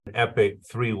epic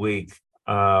 3-week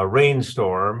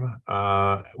rainstorm.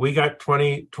 We got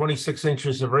 26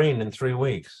 inches of rain in 3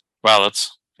 weeks. Wow,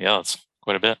 that's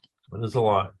quite a bit. That is a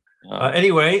lot.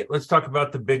 Anyway, let's talk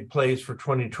about the big plays for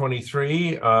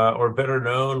 2023, or better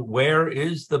known, where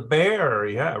is the bear?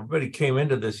 Yeah, everybody came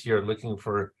into this year looking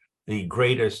for the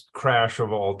greatest crash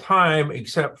of all time,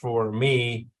 except for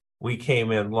me. We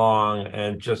came in long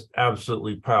and just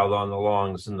absolutely piled on the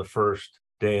longs in the first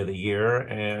day of the year.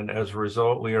 And as a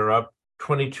result, we are up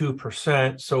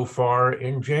 22% so far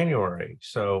in January.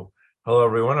 So hello,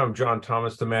 everyone. I'm John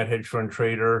Thomas, the Mad Hedge Fund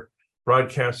Trader,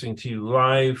 broadcasting to you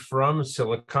live from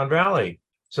Silicon Valley.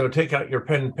 So take out your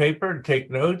pen and paper to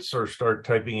take notes or start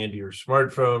typing into your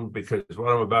smartphone, because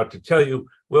what I'm about to tell you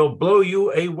will blow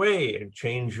you away and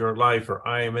change your life. Or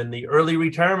I am in the early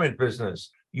retirement business,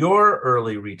 your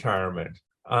early retirement.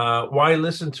 Why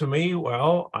listen to me?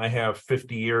 Well, I have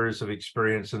 50 years of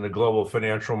experience in the global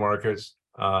financial markets.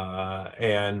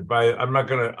 I'm not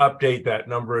going to update that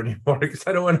number anymore because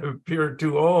I don't want to appear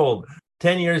too old.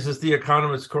 10 years as the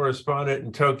economist correspondent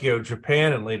in Tokyo,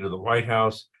 Japan, and later the White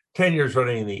House. 10 years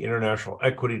running the international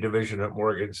equity division at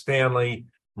Morgan Stanley.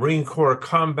 Marine Corps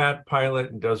combat pilot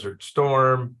in Desert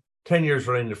Storm. 10 years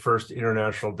running the first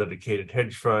international dedicated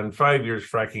hedge fund. 5 years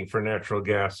fracking for natural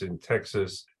gas in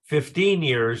Texas. 15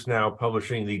 years now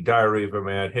publishing the Diary of a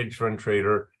Mad Hedge Fund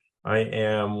Trader. I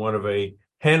am one of a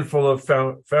handful of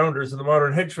founders of the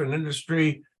modern hedge fund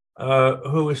industry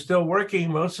who is still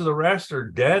working. Most of the rest are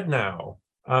dead now.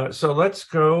 So let's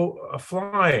go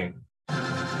flying.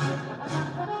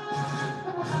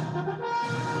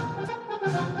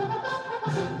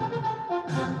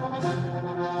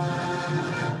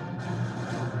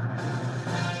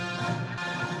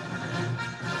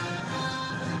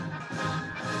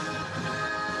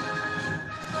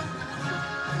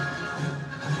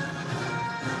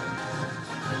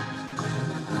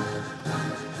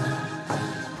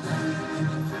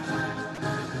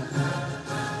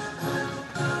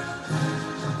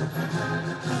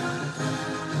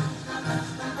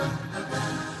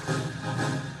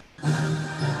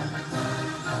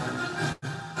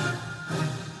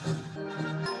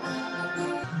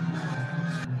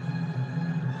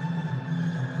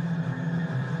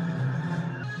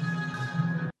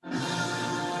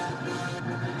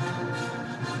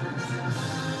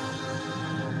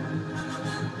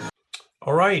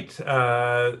 All right,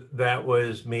 that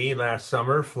was me last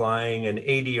summer flying an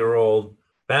 80-year-old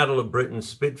Battle of Britain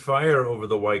Spitfire over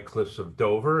the White Cliffs of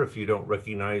Dover, if you don't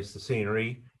recognize the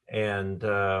scenery, and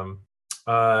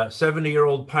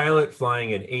 70-year-old pilot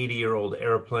flying an 80-year-old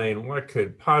airplane. What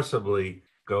could possibly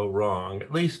go wrong?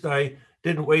 At least I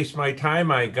didn't waste my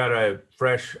time. I got a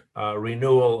fresh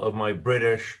renewal of my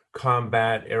British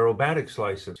combat aerobatics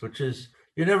license, which is,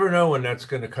 you never know when that's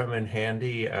going to come in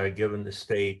handy, given the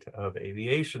state of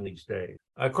aviation these days.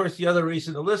 Of course, the other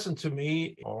reason to listen to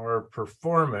me are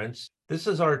performance. This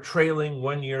is our trailing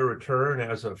one-year return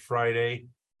as of Friday,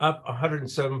 up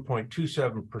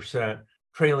 107.27%,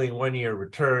 trailing one-year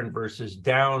return versus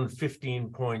down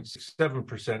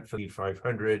 15.67% for the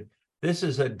 500. This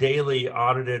is a daily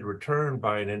audited return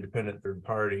by an independent third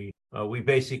party. We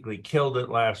basically killed it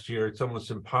last year. It's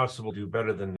almost impossible to do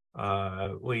better than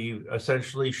we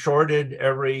essentially shorted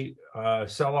every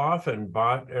sell-off and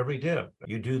bought every dip.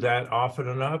 You do that often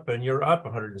enough and you're up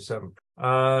 107.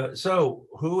 So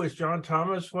who is John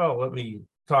Thomas? Well, let me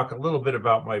talk a little bit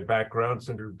about my background,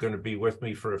 since you're going to be with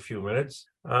me for a few minutes.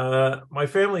 My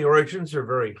family origins are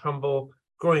very humble.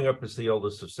 Growing up as the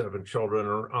oldest of 7 children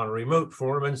on a remote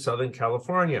farm in Southern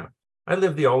California. I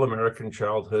lived the all-American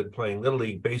childhood playing Little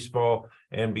League Baseball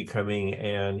and becoming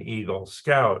an Eagle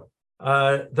Scout.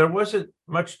 There wasn't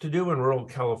much to do in rural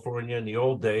California in the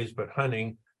old days but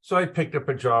hunting, so I picked up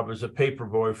a job as a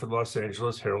paperboy for the Los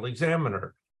Angeles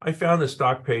Herald-Examiner. I found the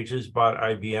stock pages, bought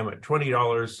IBM at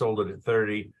 $20, sold it at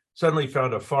 $30, suddenly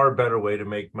found a far better way to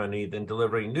make money than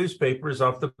delivering newspapers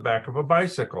off the back of a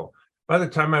bicycle. By the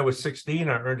time I was 16,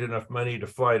 I earned enough money to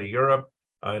fly to Europe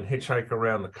and hitchhike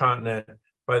around the continent.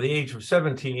 By the age of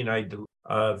 17, I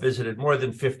visited more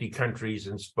than 50 countries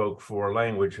and spoke 4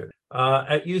 languages.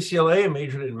 At UCLA, I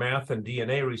majored in math and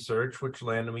DNA research, which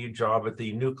landed me a job at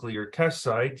the nuclear test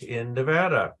site in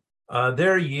Nevada.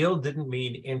 Their yield didn't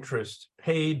mean interest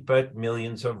paid, but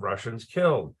millions of Russians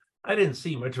killed. I didn't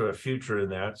see much of a future in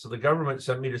that, so the government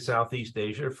sent me to Southeast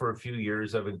Asia for a few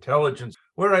years of intelligence,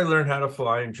 where I learned how to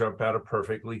fly and jump out of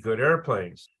perfectly good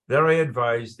airplanes. There I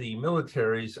advised the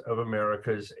militaries of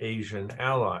America's Asian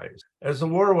allies. As the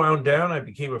war wound down, I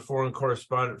became a foreign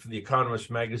correspondent for The Economist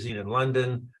magazine in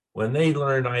London. When they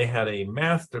learned I had a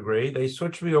math degree, they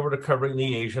switched me over to covering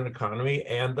the Asian economy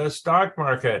and the stock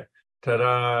market.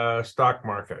 Ta-da, stock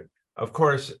market. Of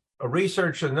course,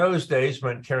 research in those days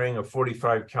meant carrying a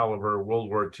 45 caliber World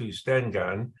War II Sten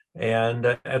gun. And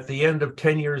at the end of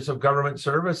 10 years of government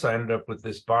service, I ended up with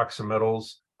this box of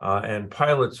medals and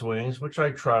pilot's wings, which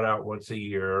I trot out once a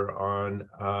year on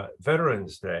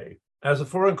Veterans Day. As a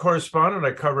foreign correspondent,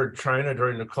 I covered China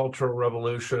during the Cultural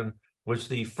Revolution, was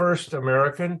the first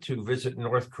American to visit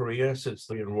North Korea since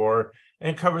the Korean War,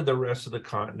 and covered the rest of the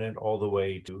continent all the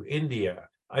way to India.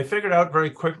 I figured out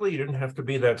very quickly you didn't have to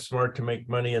be that smart to make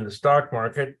money in the stock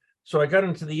market, so I got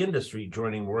into the industry,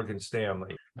 joining Morgan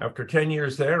Stanley. After 10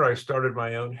 years there, I started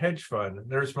my own hedge fund.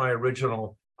 There's my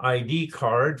original ID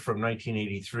card from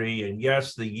 1983, and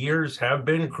yes, the years have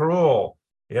been cruel.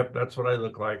 Yep, that's what I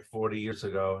looked like 40 years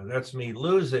ago. And that's me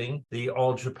losing the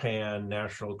All Japan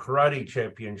National Karate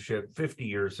Championship 50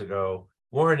 years ago.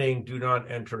 Warning, do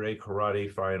not enter a karate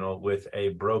final with a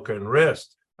broken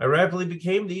wrist. I rapidly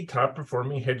became the top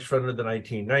performing hedge fund of the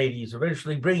 1990s,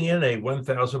 eventually bringing in a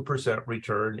 1,000%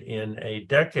 return in a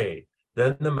decade.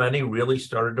 Then the money really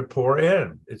started to pour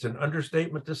in. It's an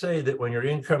understatement to say that when your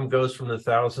income goes from the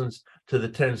thousands to the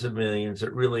tens of millions,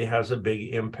 it really has a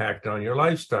big impact on your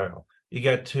lifestyle. You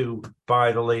get to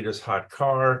buy the latest hot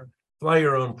car, fly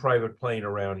your own private plane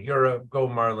around Europe, go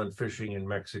marlin fishing in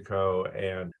Mexico,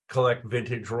 and collect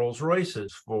vintage Rolls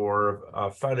Royces for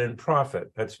fun and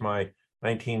profit. That's my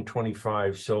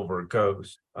 1925 Silver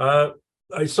Ghost.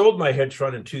 I sold my hedge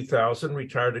fund in 2000,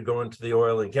 retired to go into the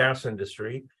oil and gas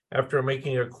industry. After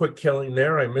making a quick killing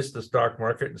there, I missed the stock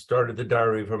market and started the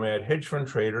Diary of a Mad Hedge Fund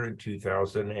Trader in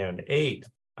 2008.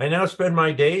 I now spend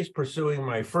my days pursuing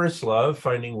my first love,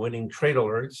 finding winning trade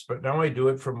alerts, but now I do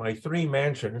it from my 3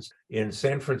 mansions in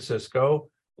San Francisco,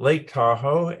 Lake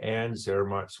Tahoe, and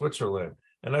Zermatt, Switzerland.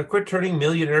 And I've quit turning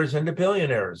millionaires into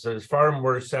billionaires. There's far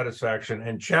more satisfaction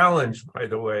and challenge, by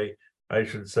the way, I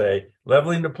should say,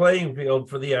 leveling the playing field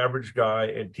for the average guy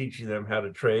and teaching them how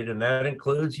to trade, and that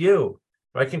includes you.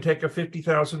 If I can take a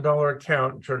 $50,000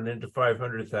 account and turn it into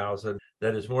 $500,000,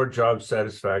 that is more job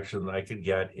satisfaction than I could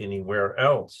get anywhere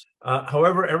else.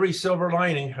 However, every silver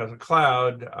lining has a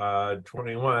cloud.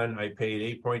 21, I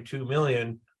paid $8.2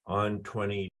 million on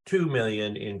 $22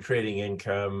 million in trading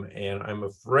income, and I'm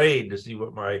afraid to see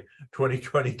what my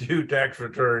 2022 tax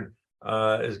return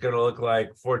is going to look like.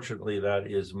 Fortunately, that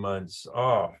is months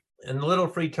off. In the little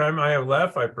free time I have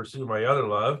left, I pursue my other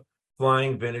love,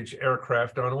 flying vintage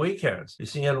aircraft on weekends. You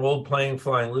see an old plane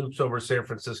flying loops over San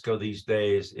Francisco these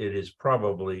days, it is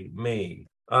probably me.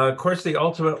 Of course, the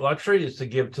ultimate luxury is to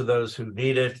give to those who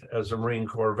need it. As a Marine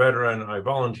Corps veteran, I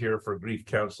volunteer for grief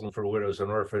counseling for widows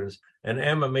and orphans and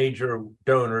am a major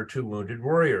donor to wounded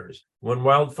warriors. When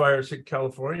wildfires hit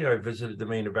California, I visited the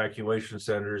main evacuation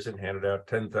centers and handed out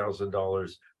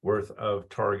 $10,000 worth of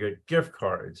Target gift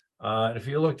cards. If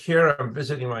you look here, I'm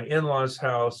visiting my in-laws'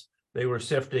 house. They were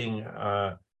sifting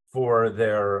through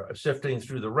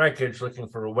the wreckage, looking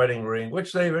for a wedding ring,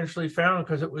 which they eventually found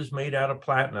because it was made out of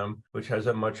platinum, which has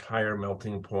a much higher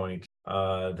melting point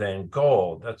than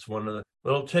gold. That's one of the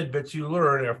little tidbits you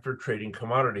learn after trading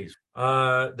commodities.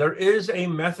 There is a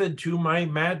method to my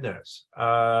madness.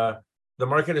 The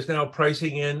market is now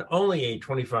pricing in only a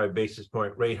 25 basis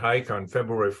point rate hike on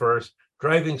February 1st,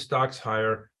 driving stocks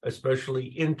higher, especially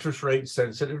interest rate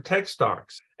sensitive tech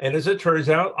stocks. And as it turns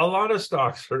out, a lot of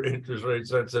stocks are interest rate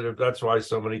sensitive. That's why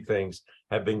so many things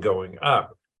have been going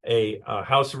up. A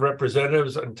House of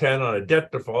Representatives intent on a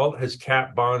debt default has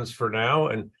capped bonds for now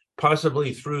and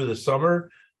possibly through the summer.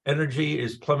 Energy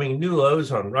is plumbing new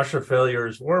lows on Russia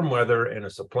failures, warm weather, and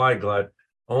a supply glut.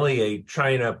 Only a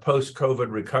China post-COVID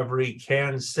recovery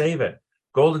can save it.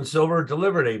 Gold and silver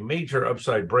delivered a major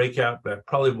upside breakout that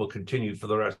probably will continue for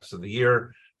the rest of the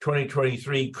year.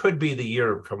 2023 could be the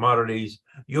year of commodities.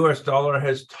 US dollar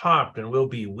has topped and will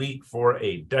be weak for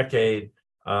a decade.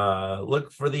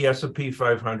 Look for the S&P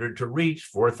 500 to reach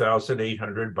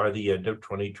 4,800 by the end of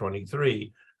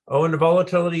 2023. Oh, and the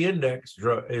volatility index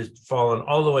is fallen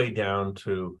all the way down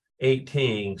to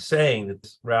 18, saying that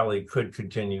this rally could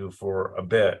continue for a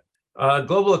bit.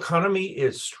 Global economy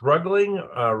is struggling.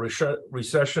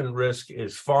 Recession risk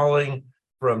is falling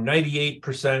from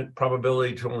 98%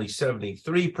 probability to only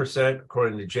 73%,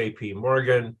 according to JP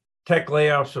Morgan. Tech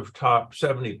layoffs have topped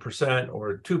 70%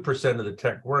 or 2% of the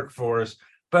tech workforce,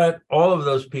 but all of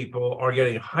those people are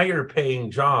getting higher paying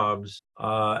jobs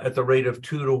at the rate of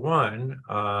 2 to 1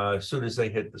 as soon as they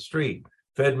hit the street.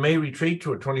 Fed may retreat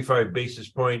to a 25 basis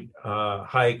point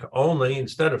hike only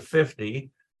instead of 50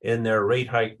 in their rate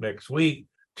hike next week.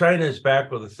 China is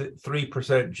back with a 3%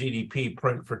 GDP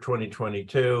print for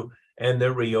 2022, and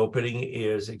their reopening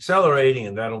is accelerating,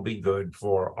 and that'll be good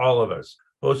for all of us.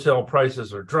 Wholesale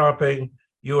prices are dropping.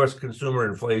 U.S. consumer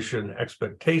inflation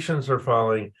expectations are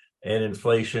falling, and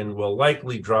inflation will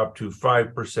likely drop to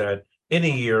 5% in a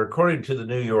year, according to the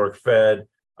New York Fed,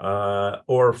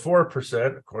 or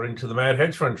 4%, according to the mad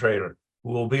hedge fund trader. Who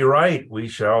will be right? We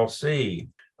shall see.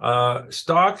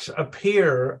 Stocks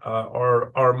appear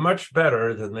are much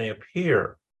better than they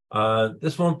appear.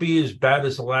 This won't be as bad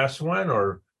as the last one,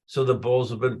 or so the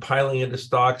bulls have been piling into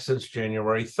stocks since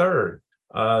January 3rd.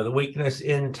 The weakness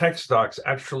in tech stocks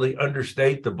actually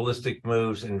understate the ballistic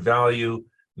moves in value,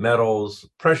 metals,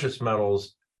 precious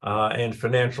metals, and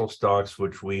financial stocks,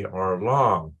 which we are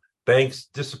long. Banks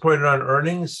disappointed on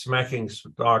earnings, smacking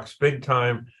stocks big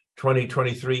time.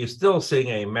 2023 is still seeing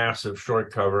a massive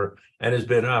short cover and has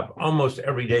been up almost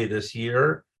every day this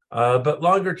year. But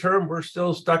longer term, we're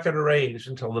still stuck in a range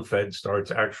until the Fed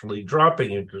starts actually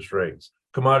dropping interest rates.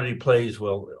 Commodity plays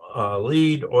will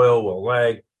lead, oil will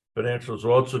lag. Financials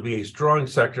will also be a strong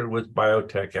sector with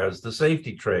biotech as the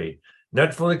safety trade.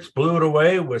 Netflix blew it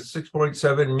away with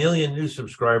 6.7 million new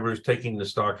subscribers, taking the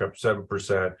stock up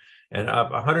 7% and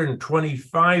up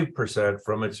 125%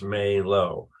 from its May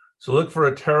low. So look for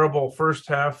a terrible first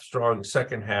half, strong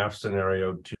second half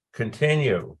scenario to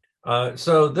continue.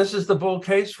 So this is the bull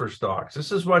case for stocks.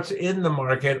 This is what's in the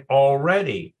market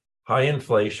already. High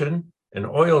inflation, an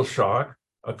oil shock,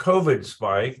 a COVID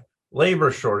spike,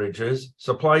 labor shortages,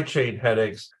 supply chain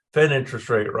headaches, Fed interest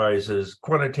rate rises,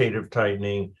 quantitative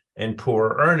tightening, and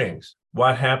poor earnings.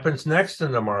 What happens next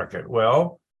in the market?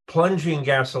 Well, plunging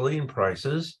gasoline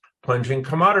prices, plunging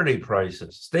commodity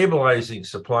prices, stabilizing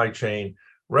supply chain,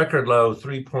 record low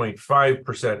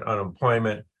 3.5%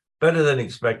 unemployment, better than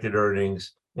expected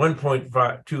earnings,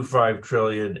 1.25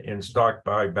 trillion in stock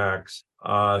buybacks,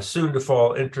 soon to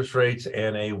fall interest rates,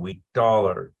 and a weak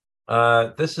dollar.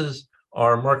 This is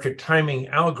our market timing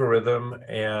algorithm,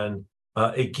 and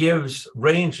it gives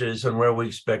ranges on where we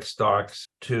expect stocks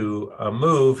to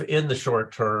move in the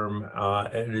short term.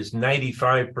 It is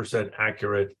 95%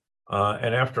 accurate.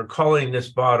 And after calling this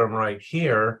bottom right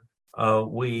here,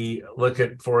 we look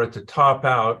for it to top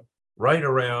out right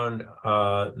around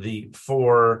the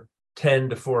 410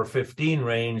 to 415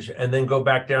 range, and then go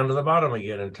back down to the bottom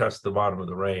again and test the bottom of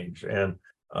the range. And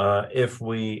if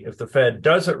the Fed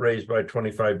doesn't raise by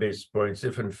 25 basis points,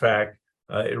 if in fact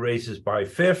it raises by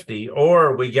 50,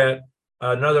 or we get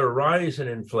another rise in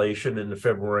inflation in the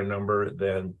February number,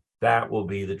 then that will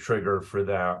be the trigger for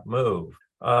that move.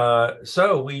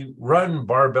 So we run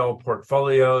barbell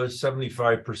portfolios,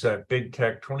 75% big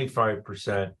tech,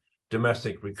 25%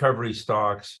 domestic recovery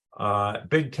stocks.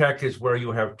 Big tech is where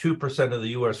you have 2% of the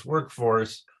U.S.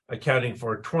 workforce, accounting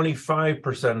for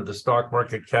 25% of the stock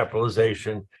market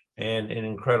capitalization and an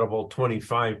incredible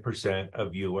 25%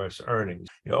 of U.S. earnings.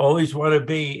 You always want to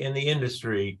be in the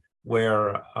industry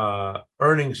where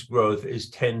earnings growth is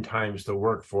 10 times the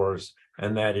workforce,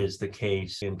 and that is the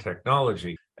case in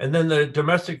technology. And then the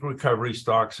domestic recovery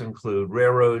stocks include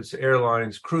railroads,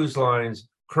 airlines, cruise lines,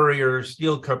 couriers,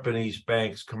 steel companies,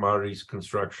 banks, commodities,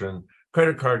 construction,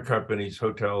 credit card companies,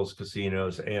 hotels,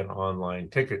 casinos, and online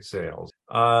ticket sales.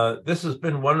 This has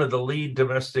been one of the lead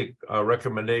domestic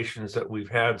recommendations that we've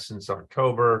had since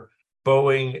October.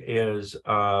 Boeing is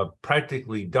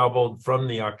practically doubled from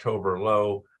the October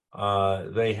low.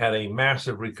 They had a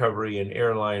massive recovery in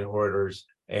airline orders,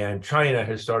 and China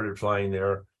has started flying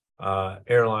their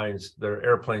airplanes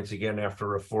again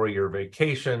after a 4-year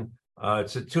vacation.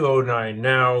 It's at 209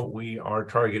 now. We are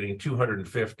targeting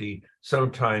 250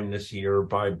 sometime this year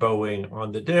by Boeing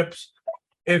on the dips,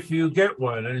 if you get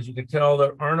one. And as you can tell,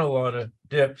 there aren't a lot of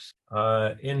dips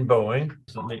in Boeing.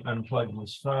 So let me unplug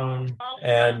this phone.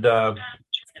 And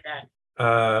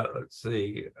let's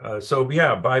see. So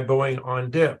yeah, buy Boeing on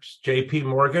dips. JP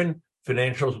Morgan,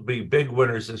 financials will be big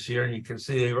winners this year. And you can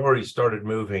see they've already started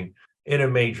moving in a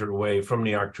major way from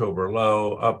the October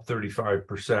low, up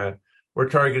 35%. We're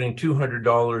targeting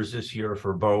 $200 this year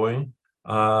for Boeing.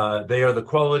 They are the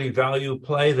quality value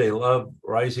play. They love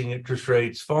rising interest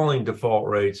rates, falling default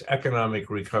rates, economic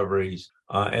recoveries,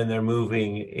 and they're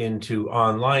moving into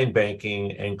online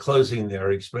banking and closing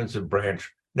their expensive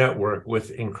branch network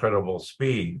with incredible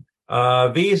speed.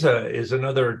 Visa is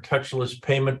another touchless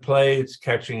payment play. It's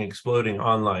catching exploding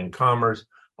online commerce.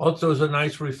 Also is a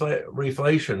nice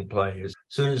reflation play. As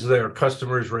soon as their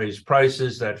customers raise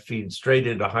prices, that feeds straight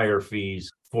into higher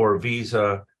fees for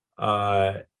Visa.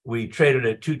 We traded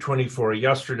at 224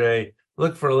 yesterday.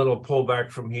 Look for a little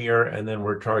pullback from here, and then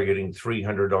we're targeting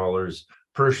 $300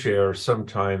 per share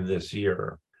sometime this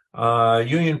year.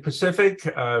 Union Pacific,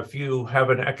 if you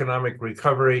have an economic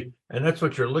recovery, and that's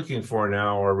what you're looking for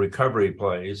now, are recovery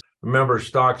plays. Remember,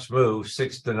 stocks move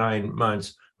 6 to 9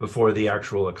 months before the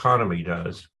actual economy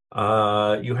does.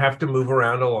 you have to move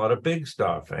around a lot of big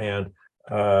stuff. And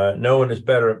no one is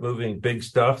better at moving big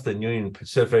stuff than Union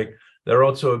Pacific. They're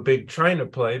also a big China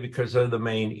play because of the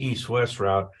main east-west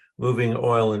route, moving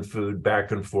oil and food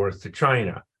back and forth to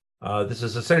China. This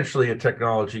is essentially a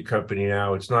technology company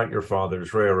now. It's not your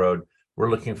father's railroad. We're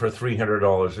looking for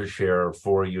 $300 a share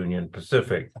for Union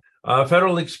Pacific.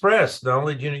 Federal Express, not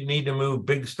only do you need to move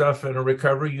big stuff in a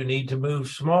recovery, you need to move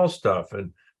small stuff.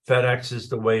 And FedEx is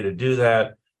the way to do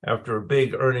that. After a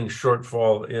big earnings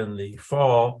shortfall in the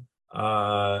fall,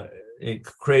 it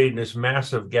created this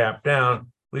massive gap down.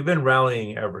 We've been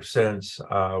rallying ever since.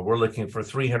 We're looking for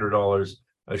 $300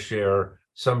 a share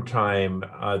sometime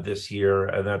this year,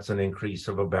 and that's an increase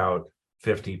of about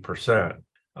 50%.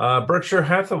 Berkshire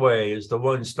Hathaway is the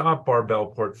one-stop barbell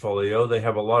portfolio. They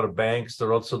have a lot of banks.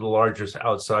 They're also the largest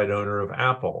outside owner of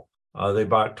Apple. They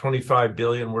bought $25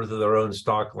 billion worth of their own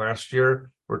stock last year.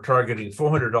 We're targeting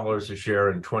 $400 a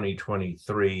share in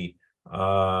 2023,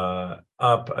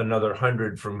 up another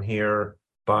 100 from here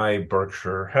by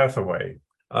Berkshire Hathaway.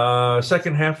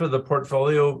 Second half of the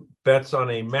portfolio bets on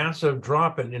a massive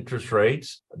drop in interest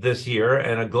rates this year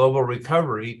and a global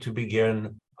recovery to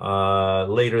begin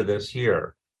later this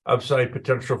year. Upside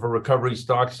potential for recovery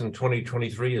stocks in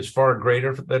 2023 is far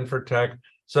greater than for tech.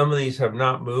 Some of these have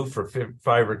not moved for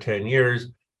 5 or 10 years.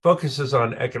 Focuses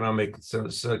on economic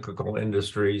cyclical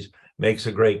industries, makes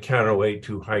a great counterweight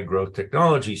to high growth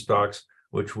technology stocks,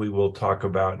 which we will talk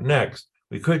about next.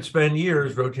 We could spend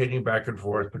years rotating back and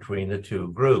forth between the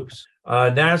two groups.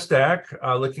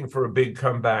 NASDAQ, looking for a big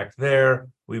comeback there.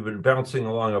 We've been bouncing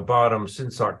along a bottom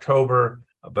since October,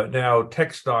 but now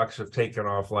tech stocks have taken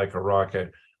off like a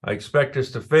rocket. I expect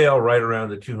us to fail right around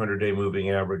the 200-day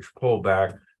moving average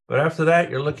pullback. But after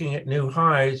that, you're looking at new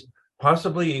highs,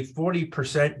 possibly a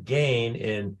 40% gain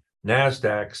in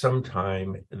NASDAQ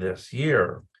sometime this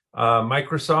year.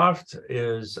 Microsoft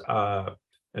is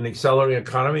an accelerating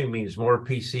economy, means more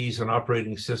PCs and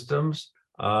operating systems.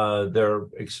 They're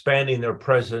expanding their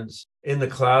presence in the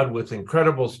cloud with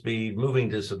incredible speed, moving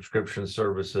to subscription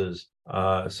services.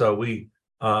 So we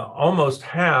almost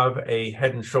have a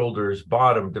head and shoulders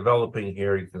bottom developing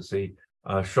here. You can see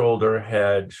shoulder,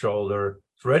 head, shoulder.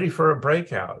 It's ready for a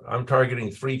breakout. I'm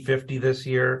targeting 350 this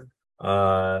year.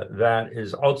 That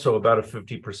is also about a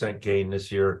 50% gain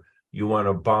this year. You want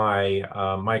to buy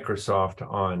Microsoft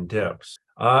on dips.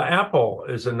 Apple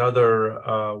is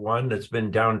another one that's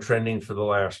been downtrending for the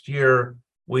last year.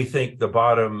 We think the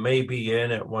bottom may be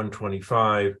in at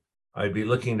 125. I'd be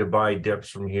looking to buy dips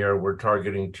from here. We're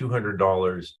targeting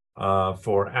 $200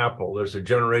 for Apple. There's a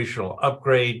generational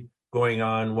upgrade going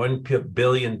on. 1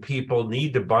 billion people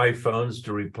need to buy phones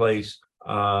to replace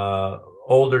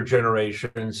older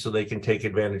generations so they can take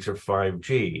advantage of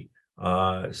 5G.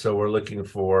 So we're looking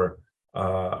for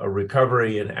a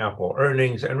recovery in Apple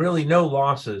earnings and really no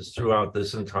losses throughout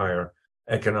this entire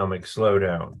economic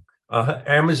slowdown.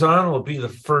 Amazon will be the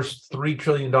first $3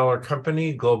 trillion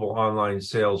company, global online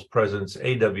sales presence,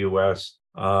 AWS,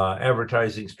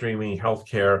 advertising, streaming,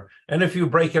 healthcare. And if you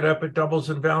break it up, it doubles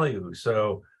in value.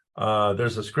 So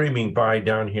there's a screaming buy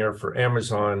down here for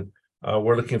Amazon.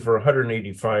 We're looking for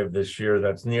 185 this year.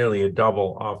 That's nearly a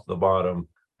double off the bottom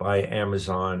by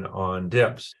Amazon on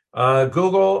dips.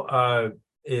 Google,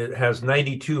 it has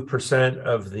 92%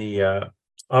 of the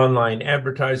online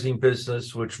advertising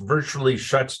business, which virtually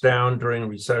shuts down during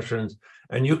recessions.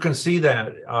 And you can see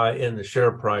that in the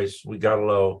share price. We got a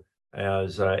low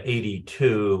as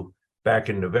 82 back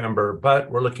in November, but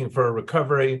we're looking for a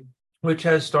recovery, which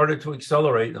has started to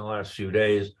accelerate in the last few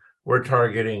days. We're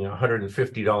targeting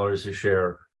 $150 a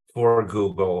share for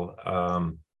Google,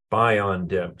 buy on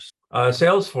dips.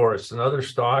 Salesforce, another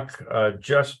stock,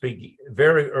 just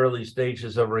very early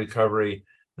stages of recovery.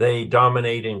 They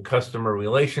dominate in customer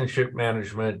relationship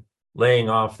management, laying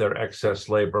off their excess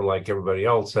labor like everybody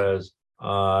else has,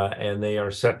 and they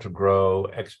are set to grow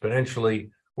exponentially.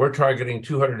 We're targeting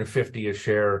 $250 a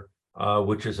share,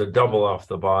 which is a double off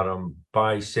the bottom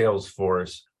by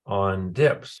Salesforce on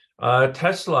dips.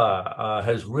 Tesla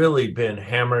has really been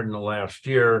hammered in the last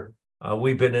year.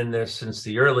 We've been in this since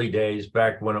the early days,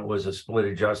 back when it was a split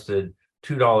adjusted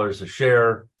 $2 a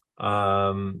share.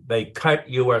 They cut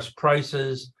U.S.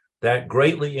 prices. That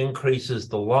greatly increases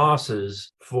the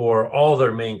losses for all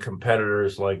their main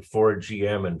competitors like Ford,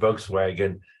 GM, and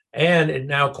Volkswagen. And it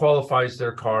now qualifies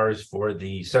their cars for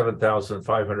the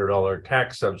 $7,500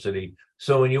 tax subsidy.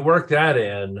 So when you work that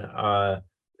in,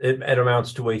 it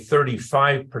amounts to a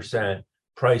 35%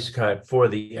 price cut for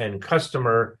the end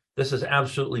customer. This has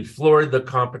absolutely floored the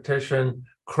competition,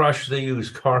 crushed the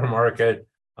used car market.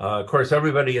 Of course,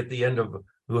 everybody at the end of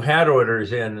who had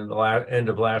orders in the end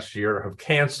of last year have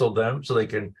canceled them so they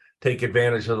can take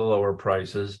advantage of the lower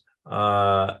prices.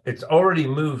 It's already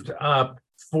moved up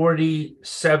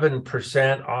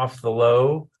 47% off the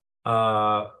low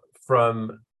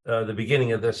from the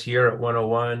beginning of this year at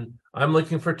 101. I'm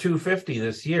looking for 250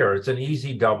 this year. It's an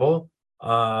easy double.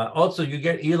 Also, you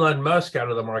get Elon Musk out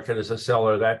of the market as a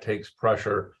seller. That takes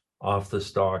pressure off the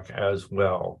stock as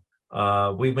well.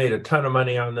 We've made a ton of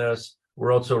money on this.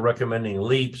 We're also recommending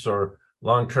LEAPS or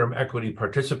long-term equity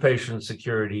participation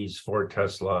securities for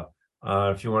Tesla.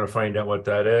 If you want to find out what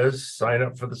that is, sign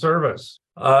up for the service.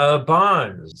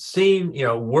 Bonds seem,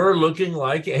 we're looking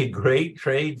like a great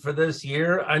trade for this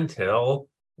year until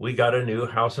we got a new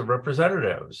House of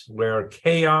Representatives where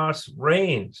chaos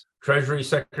reigns. Treasury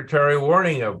Secretary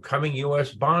warning of coming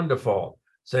U.S. bond default,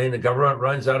 saying the government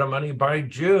runs out of money by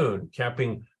June,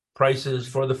 capping prices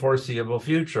for the foreseeable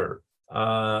future.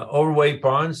 Overweight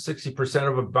bonds, 60%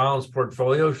 of a balanced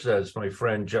portfolio, says my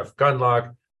friend Jeff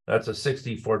Gundlach. That's a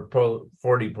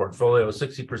 60-40 portfolio,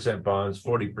 60% bonds,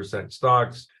 40%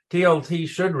 stocks. TLT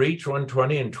should reach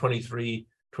 120 in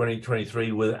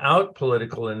 2023 without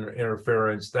political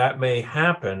interference. That may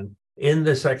happen in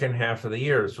the second half of the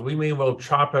year. So we may well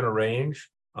chop in a range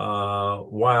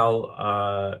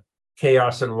while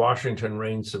chaos in Washington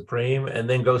reigns supreme and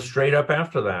then go straight up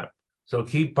after that. So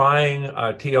keep buying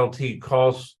TLT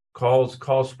calls,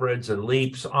 call spreads, and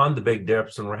leaps on the big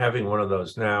dips, and we're having one of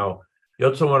those now. You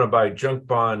also want to buy junk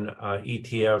bond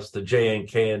ETFs, the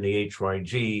JNK and the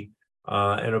HYG.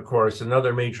 And of course,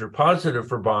 another major positive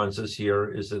for bonds this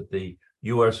year is that the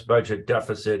U.S. budget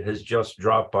deficit has just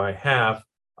dropped by half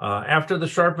after the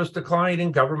sharpest decline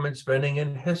in government spending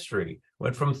in history.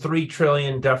 Went from $3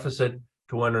 trillion deficit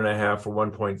to 1.5 or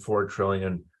 1.4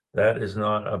 trillion. That is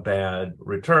not a bad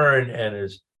return and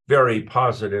is very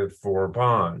positive for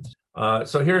bonds.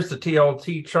 So here's the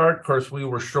TLT chart. Of course, we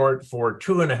were short for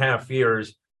 2.5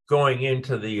 years going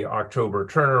into the October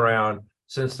turnaround.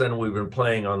 Since then, we've been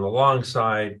playing on the long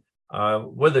side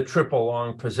with a triple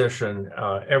long position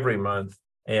every month.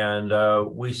 And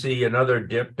we see another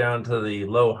dip down to the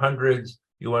low hundreds.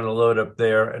 You want to load up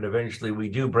there. And eventually, we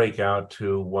do break out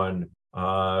to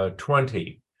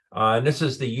 120. And this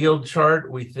is the yield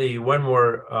chart. We see one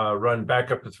more run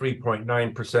back up to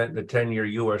 3.9%, the 10-year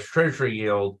U.S. Treasury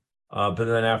yield. But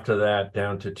then after that,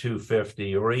 down to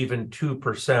 250 or even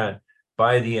 2%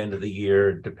 by the end of the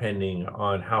year, depending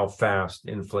on how fast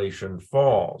inflation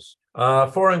falls.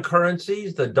 Foreign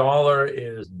currencies, the dollar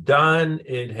is done.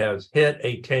 It has hit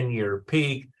a 10-year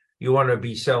peak. You want to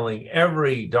be selling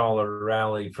every dollar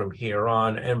rally from here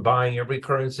on and buying every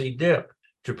currency dip.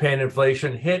 Japan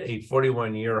inflation hit a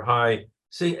 41-year high,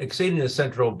 exceeding the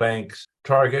central bank's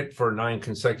target for 9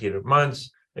 consecutive months.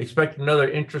 Expect another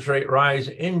interest rate rise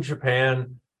in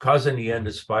Japan, causing the yen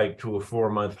to spike to a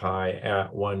 4-month high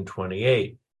at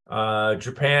 128.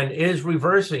 Japan is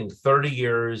reversing 30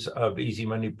 years of easy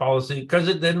money policy because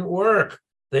it didn't work.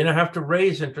 They don't have to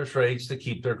raise interest rates to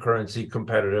keep their currency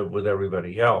competitive with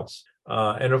everybody else.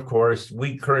 And of course,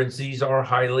 weak currencies are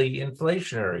highly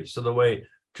inflationary. So the way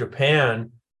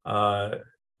Japan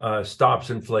stops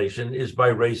inflation is by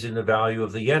raising the value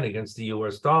of the yen against the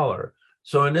US dollar.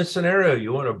 So in this scenario,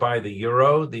 you want to buy the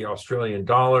euro, the Australian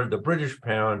dollar, the British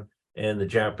pound, and the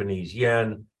Japanese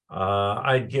yen.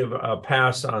 I'd give a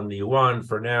pass on the yuan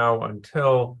for now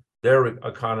until their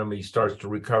economy starts to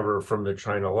recover from the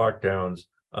China lockdowns.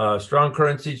 Strong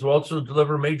currencies will also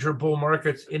deliver major bull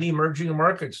markets in emerging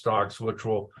market stocks, which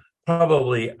will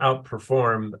probably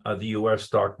outperform the U.S.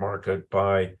 stock market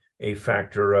by a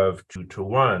factor of 2 to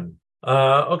 1.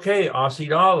 Okay, Aussie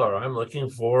dollar. I'm looking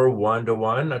for 1 to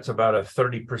 1. That's about a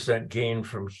 30% gain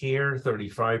from here,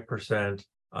 35%.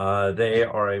 They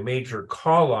are a major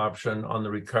call option on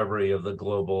the recovery of the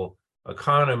global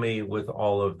economy with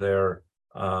all of their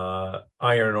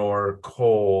iron ore,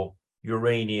 coal,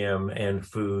 uranium, and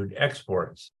food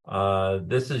exports.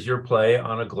 This is your play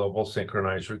on a global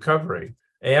synchronized recovery.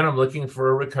 And I'm looking for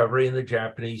a recovery in the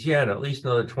Japanese yen, at least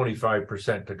another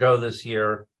 25% to go this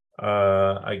year.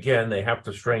 Again, they have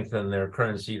to strengthen their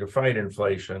currency to fight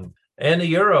inflation. And the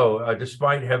euro,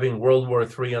 despite having World War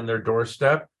III on their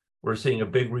doorstep, we're seeing a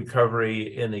big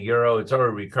recovery in the euro. It's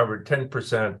already recovered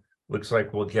 10%. Looks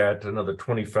like we'll get another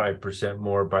 25%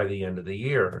 more by the end of the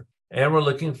year. And we're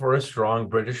looking for a strong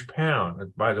British pound.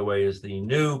 That, by the way, is the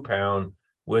new pound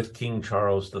with King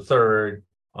Charles III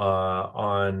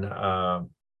on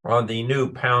the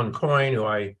new pound coin, who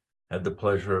I had the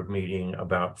pleasure of meeting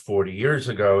about 40 years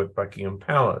ago at Buckingham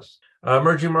Palace.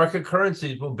 Emerging market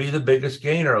currencies will be the biggest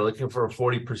gainer, looking for a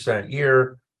 40%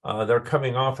 year. They're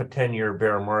coming off a 10-year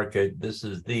bear market. This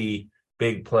is the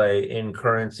big play in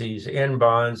currencies, in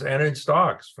bonds, and in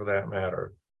stocks for that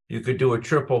matter. You could do a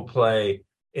triple play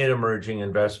in emerging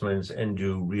investments and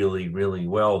do really, really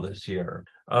well this year.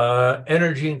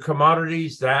 Energy and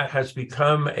commodities, that has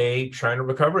become a China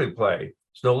recovery play.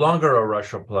 It's no longer a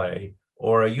Russia play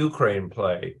or a Ukraine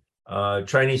play.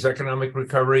 Chinese economic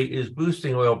recovery is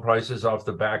boosting oil prices off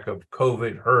the back of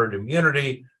COVID herd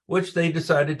immunity, which they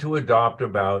decided to adopt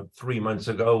about 3 months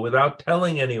ago without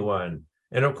telling anyone.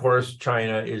 And of course,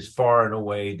 China is far and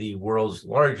away the world's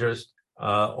largest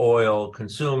oil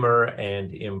consumer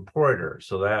and importer.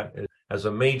 So that has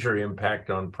a major impact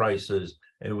on prices,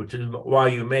 and which is why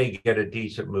you may get a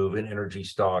decent move in energy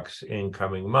stocks in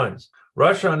coming months.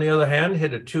 Russia, on the other hand,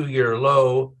 hit a 2-year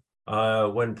low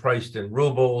when priced in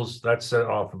rubles. That set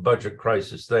off a budget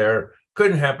crisis there.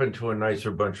 Couldn't happen to a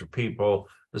nicer bunch of people.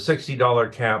 The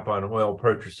 $60 cap on oil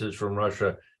purchases from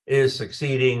Russia is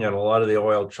succeeding, and a lot of the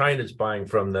oil China's buying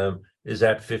from them is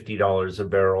at $50 a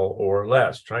barrel or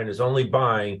less. China's only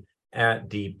buying at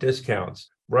deep discounts.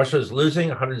 Russia's losing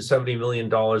 $170 million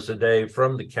a day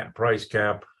from the price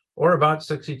cap, or about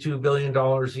 $62 billion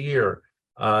a year.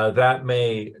 That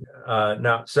may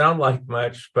not sound like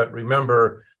much, but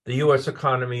remember, the U.S.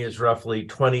 economy is roughly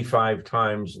 25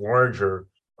 times larger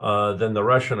than the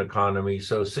Russian economy,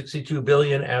 so 62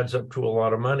 billion adds up to a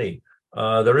lot of money.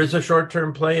 There is a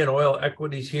short-term play in oil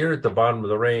equities here at the bottom of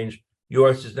the range.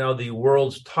 U.S. is now the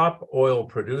world's top oil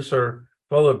producer,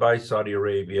 followed by Saudi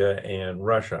Arabia and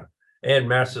Russia. And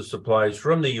massive supplies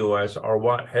from the U.S. are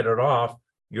what headed off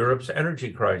Europe's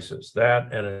energy crisis,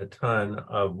 that and a ton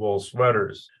of wool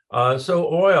sweaters. So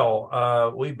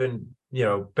oil, we've been,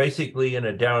 basically in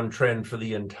a downtrend for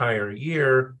the entire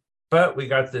year, but we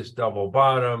got this double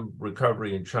bottom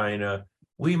recovery in China.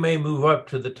 We may move up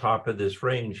to the top of this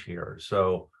range here.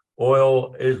 So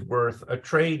oil is worth a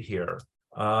trade here,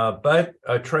 but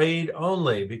a trade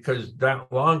only, because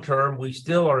that long term, we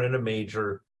still are in a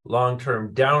major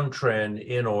long-term downtrend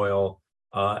in oil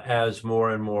as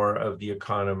more and more of the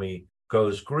economy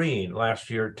goes green. Last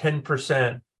year,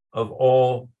 10% of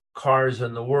all cars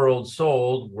in the world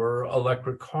sold were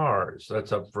electric cars.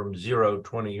 That's up from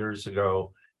 20 years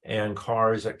ago. And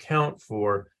cars account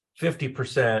for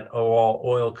 50% of all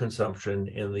oil consumption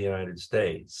in the United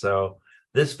States. So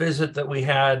this visit that we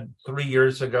had 3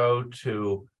 years ago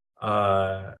to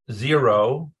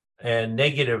zero and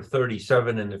negative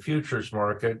 37 in the futures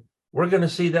market, we're going to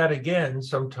see that again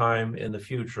sometime in the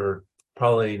future,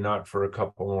 probably not for a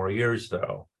couple more years,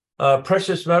 though.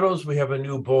 Precious metals, we have a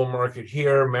new bull market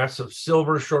here. Massive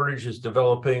silver shortage is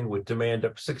developing, with demand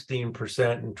up 16%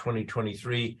 in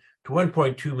 2023 to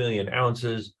 1.2 million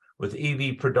ounces, with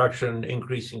EV production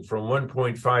increasing from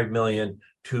 1.5 million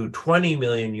to 20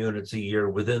 million units a year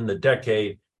within the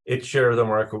decade. Its share of the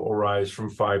market will rise from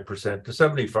 5% to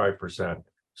 75%.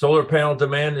 Solar panel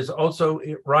demand is also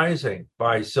rising.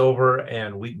 Buy silver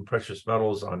and Wheaton precious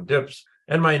metals on dips,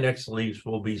 and my next leaps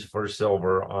will be for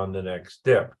silver on the next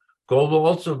dip. Gold will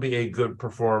also be a good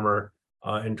performer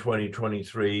in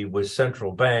 2023, with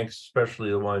central banks,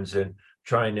 especially the ones in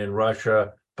China and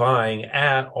Russia, buying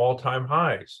at all-time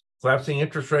highs. Collapsing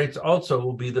interest rates also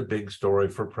will be the big story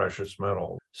for precious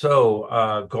metals.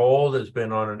 So gold has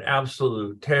been on an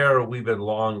absolute tear. We've been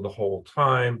long the whole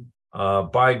time.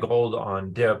 Buy gold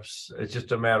on dips. It's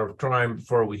just a matter of time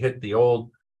before we hit the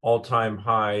old all-time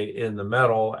high in the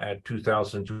metal at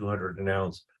 2,200 an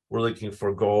ounce. We're looking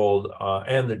for gold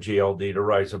and the GLD to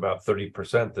rise about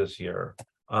 30% this year.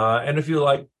 And if you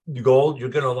like gold, you're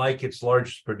going to like its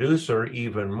largest producer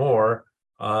even more.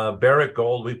 Barrick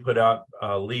Gold, we put out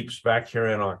leaps back here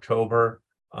in October,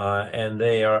 and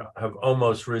they have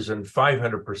almost risen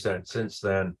 500% since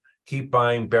then. Keep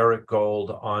buying Barrick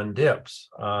Gold on dips.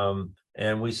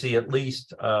 And we see at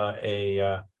least another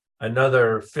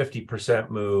 50%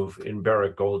 move in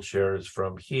Barrick Gold shares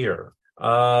from here.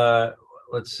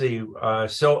 Let's see.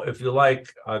 So if you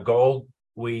like gold,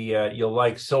 you'll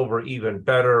like silver even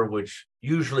better, which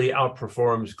usually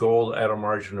outperforms gold at a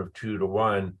margin of 2 to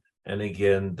 1. And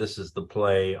again, this is the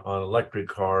play on electric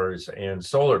cars and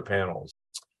solar panels.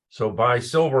 So buy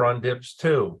silver on dips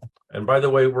too. And by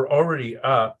the way, we're already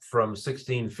up from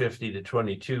 1650 to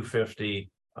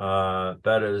 2250.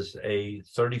 That is a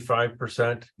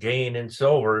 35% gain in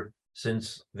silver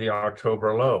since the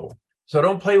October low. So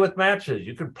don't play with matches.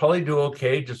 You could probably do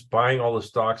okay just buying all the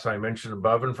stocks I mentioned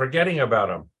above and forgetting about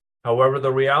them. However,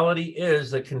 the reality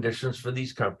is that conditions for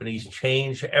these companies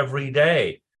change every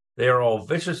day. They are all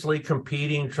viciously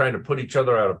competing, trying to put each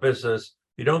other out of business.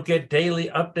 You don't get daily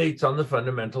updates on the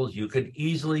fundamentals, you could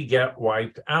easily get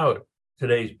wiped out.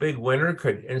 Today's big winner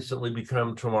could instantly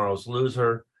become tomorrow's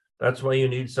loser. That's why you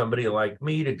need somebody like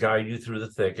me to guide you through the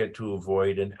thicket to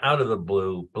avoid an out of the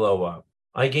blue blow up.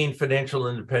 I gained financial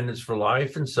independence for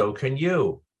life, and so can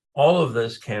you. All of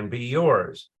this can be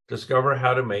yours. Discover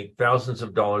how to make thousands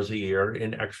of dollars a year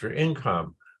in extra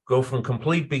income. Go from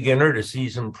complete beginner to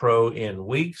seasoned pro in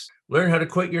weeks. Learn how to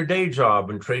quit your day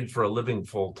job and trade for a living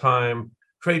full time.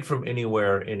 Trade from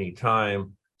anywhere,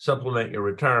 anytime. Supplement your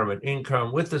retirement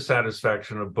income with the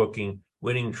satisfaction of booking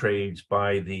winning trades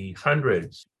by the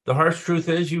hundreds. The harsh truth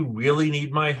is you really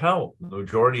need my help. The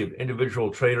majority of individual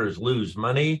traders lose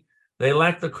money. They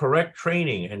lack the correct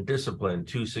training and discipline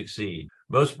to succeed.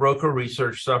 Most broker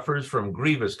research suffers from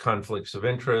grievous conflicts of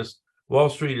interest. Wall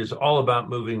Street is all about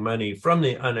moving money from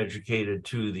the uneducated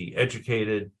to the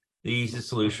educated. The easy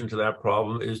solution to that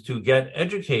problem is to get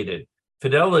educated.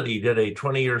 Fidelity did a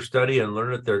 20-year study and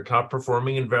learned that their top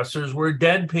performing investors were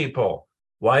dead people.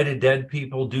 Why do dead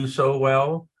people do so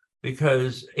well?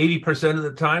 Because 80% of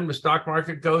the time the stock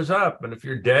market goes up. And if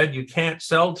you're dead, you can't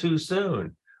sell too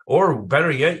soon. Or better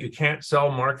yet, you can't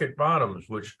sell market bottoms,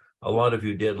 which a lot of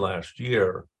you did last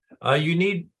year. You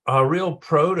need a real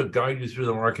pro to guide you through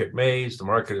the market maze. The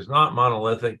market is not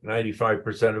monolithic.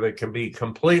 95% of it can be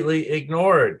completely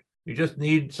ignored. You just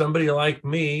need somebody like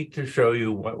me to show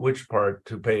you which part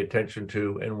to pay attention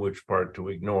to and which part to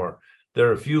ignore. There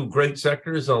are a few great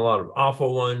sectors and a lot of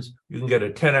awful ones. You can get a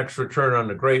 10x return on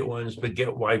the great ones, but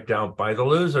get wiped out by the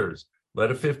losers.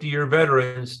 Let a 50-year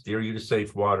veteran steer you to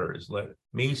safe waters. Let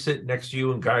me sit next to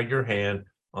you and guide your hand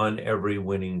on every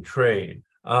winning trade.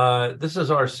 This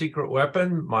is our secret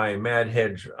weapon, my Mad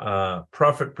Hedge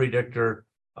profit predictor,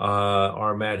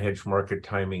 our Mad Hedge market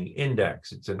timing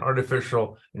index. It's an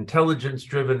artificial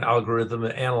intelligence-driven algorithm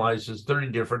that analyzes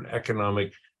 30 different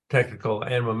economic, technical,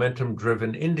 and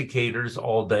momentum-driven indicators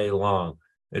all day long.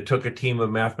 It took a team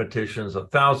of mathematicians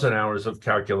 1,000 hours of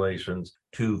calculations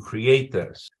to create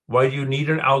this. Why do you need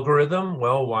an algorithm?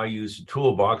 Well, why use a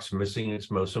toolbox missing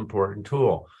its most important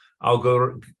tool?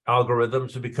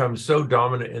 Algorithms have become so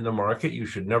dominant in the market, you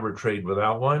should never trade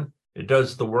without one. It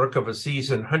does the work of a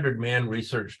seasoned 100-man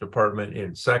research department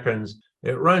in seconds.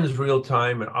 It runs real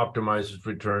time and optimizes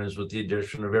returns with the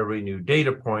addition of every new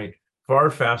data point far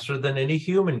faster than any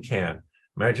human can.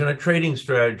 Imagine a trading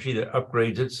strategy that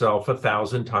upgrades itself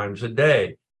 1,000 times a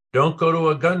day. Don't go to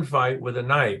a gunfight with a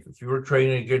knife. If you are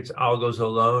trading against algos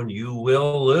alone, you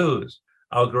will lose.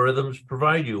 Algorithms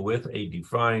provide you with a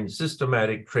defined,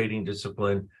 systematic trading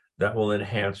discipline that will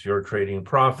enhance your trading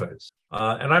profits.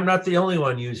 And I'm not the only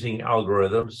one using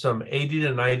algorithms. Some 80 to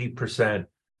 90%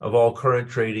 of all current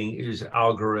trading is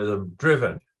algorithm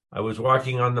driven. I was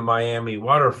walking on the Miami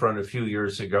waterfront a few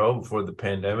years ago before the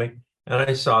pandemic, and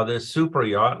I saw this super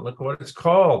yacht. Look what it's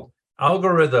called,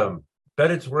 Algorithm.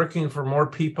 Bet it's working for more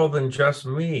people than just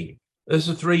me. This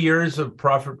is 3 years of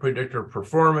profit predictor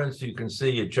performance. You can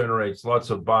see it generates lots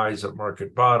of buys at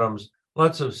market bottoms,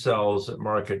 lots of sells at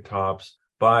market tops,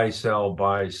 buy, sell,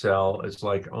 buy, sell. It's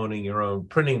like owning your own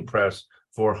printing press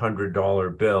for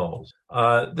 $100 bills.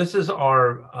 This is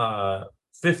our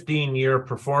 15-year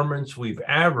performance. We've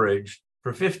averaged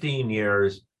for 15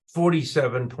 years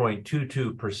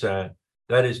 47.22%.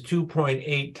 That is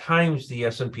 2.8 times the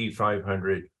S&P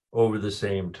 500 over the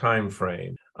same time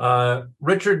frame.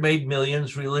 Richard made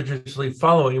millions religiously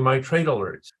following my trade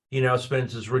alerts. He now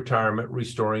spends his retirement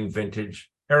restoring vintage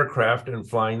aircraft and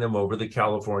flying them over the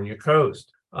California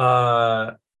coast.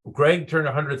 Greg turned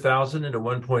 100,000 into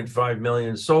 1.5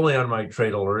 million solely on my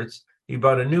trade alerts. He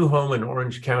bought a new home in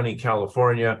Orange County,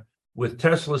 California, with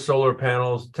Tesla solar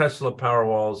panels, Tesla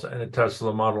Powerwalls, and a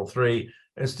Tesla Model 3,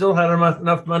 and still had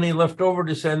enough money left over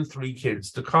to send 3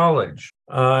 kids to college.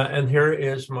 And here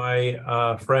is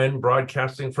my friend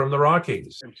broadcasting from the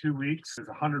Rockies. In 2 weeks, there's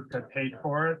 100% paid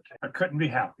for it. I couldn't be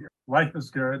happier. Life is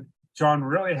good. John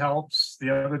really helps.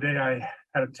 The other day, I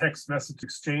had a text message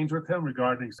exchange with him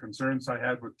regarding concerns I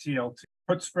had with TLT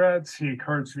put spreads. He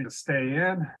encouraged me to stay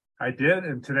in. I did,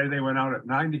 and today they went out at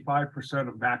 95%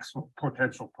 of maximum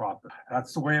potential profit.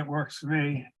 That's the way it works for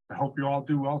me. I hope you all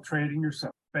do well trading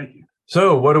yourself. Thank you.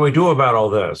 So what do we do about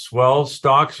all this? Well,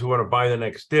 stocks, you want to buy the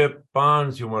next dip.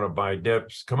 Bonds, you want to buy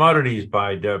dips. Commodities,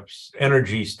 buy dips.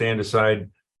 Energy, stand aside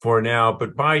for now,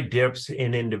 but buy dips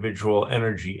in individual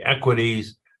energy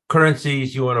equities.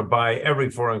 Currencies, you want to buy every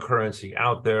foreign currency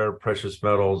out there. Precious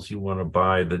metals, you want to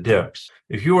buy the dips.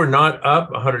 If you are not up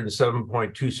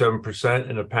 107.27%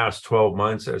 in the past 12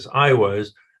 months, as I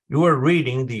was, you are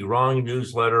reading the wrong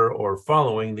newsletter or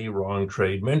following the wrong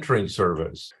trade mentoring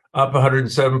service. Up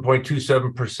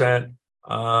 107.27%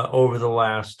 over the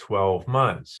last 12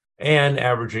 months and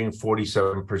averaging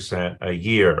 47% a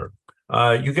year.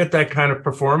 You get that kind of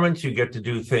performance, you get to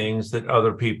do things that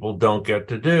other people don't get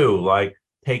to do, like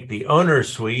take the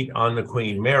owner's suite on the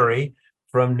Queen Mary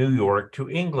from New York to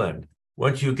England.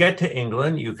 Once you get to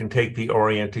England, you can take the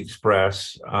Orient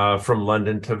Express from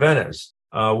London to Venice.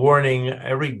 Warning,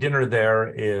 every dinner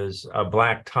there is a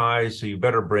black tie, so you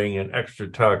better bring an extra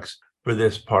tux for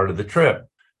this part of the trip.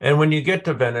 And when you get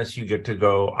to Venice, you get to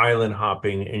go island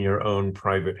hopping in your own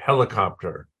private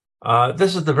helicopter.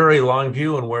 This is the very long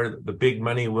view and where the big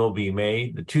money will be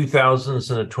made. The 2000s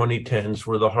and the 2010s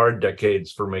were the hard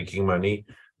decades for making money.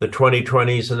 The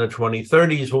 2020s and the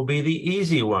 2030s will be the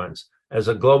easy ones as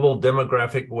a global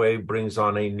demographic wave brings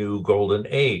on a new golden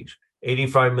age.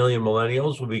 85 million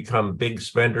millennials will become big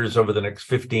spenders over the next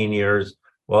 15 years,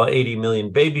 while 80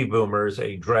 million baby boomers,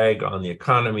 a drag on the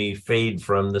economy, fade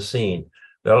from the scene.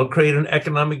 That'll create an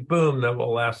economic boom that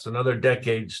will last another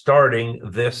decade starting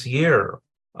this year.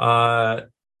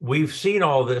 We've seen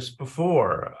all this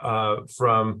before.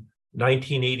 From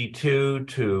 1982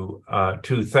 to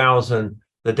 2000,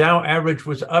 the Dow average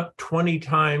was up 20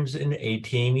 times in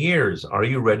 18 years. Are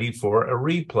you ready for a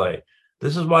replay?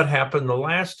 This is what happened the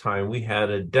last time we had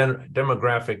a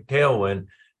demographic tailwind,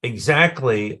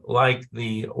 exactly like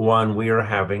the one we are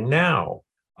having now.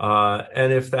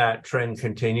 And if that trend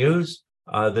continues,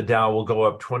 the Dow will go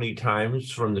up 20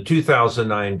 times from the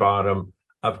 2009 bottom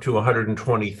up to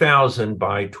 120,000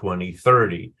 by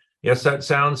 2030. Yes, that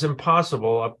sounds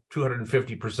impossible, up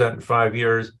 250% in 5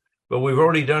 years, but we've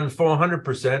already done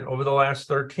 400% over the last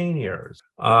 13 years.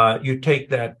 You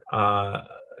take that,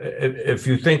 if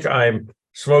you think I'm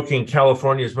smoking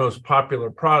California's most popular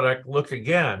product, look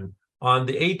again. On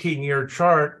the 18-year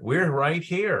chart, we're right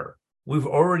here. We've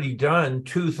already done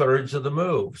 2/3 of the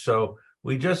move. So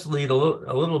we just need a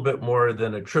little bit more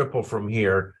than a triple from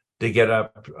here to get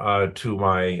up to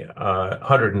my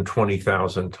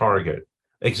 120,000 target.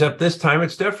 Except this time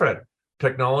it's different.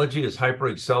 Technology is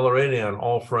hyper-accelerating on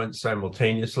all fronts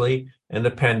simultaneously, and the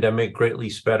pandemic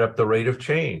greatly sped up the rate of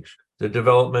change. The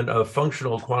development of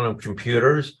functional quantum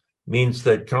computers means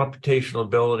that computational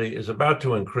ability is about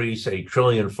to increase a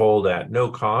trillion-fold at no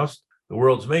cost. The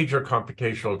world's major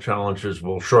computational challenges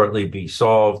will shortly be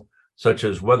solved, such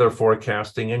as weather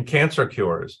forecasting and cancer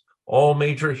cures. All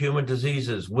major human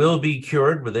diseases will be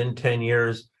cured within 10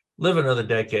 years. Live another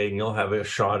decade and you'll have a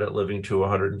shot at living to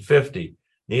 150.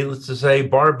 Needless to say,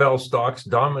 barbell stocks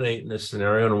dominate in this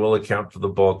scenario and will account for the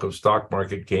bulk of stock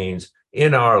market gains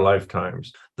in our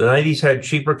lifetimes. The 90s had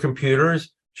cheaper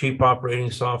computers, cheap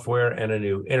operating software, and a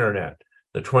new internet.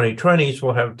 The 2020s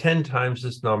will have 10 times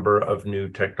this number of new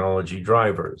technology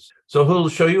drivers. So who'll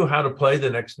show you how to play the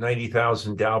next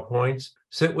 90,000 Dow points?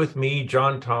 Sit with me,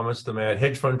 John Thomas, the Mad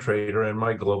Hedge Fund Trader, and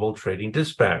my Global Trading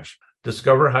Dispatch.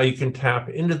 Discover how you can tap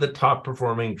into the top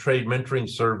performing trade mentoring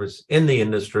service in the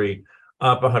industry,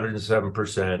 up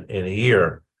 107% in a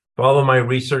year. Follow my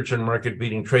research and market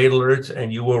beating trade alerts,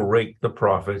 and you will rake the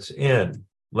profits in.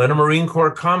 Let a Marine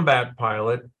Corps combat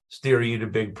pilot steer you to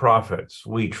big profits.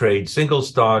 We trade single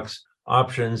stocks,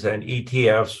 options, and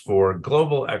ETFs for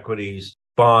global equities,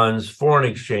 bonds, foreign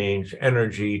exchange,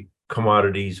 energy,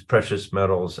 commodities, precious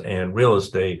metals, and real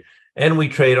estate. And we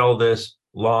trade all this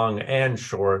long and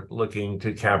short, looking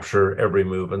to capture every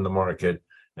move in the market.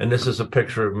 And this is a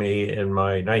picture of me in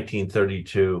my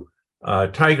 1932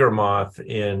 Tiger Moth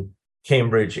in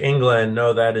Cambridge, England.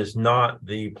 No, that is not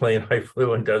the plane I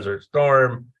flew in Desert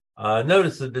Storm.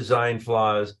 Notice the design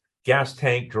flaws: gas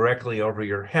tank directly over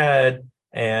your head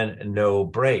and no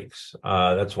brakes.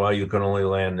 That's why you can only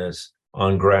land this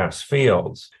on grass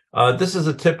fields. This is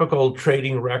a typical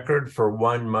trading record for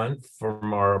 1 month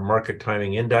from our market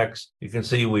timing index. You can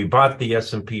see we bought the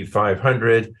S&P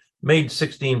 500, made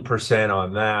 16%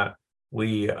 on that.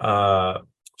 We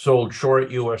sold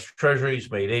short U.S.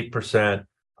 Treasuries, made 8%,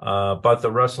 bought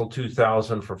the Russell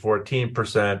 2000 for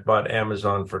 14%, bought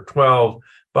Amazon for 12%,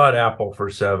 bought Apple for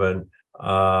 7%.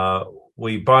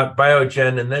 We bought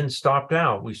Biogen and then stopped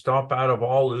out. We stop out of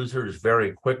all losers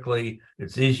very quickly.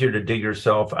 It's easier to dig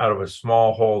yourself out of a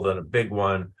small hole than a big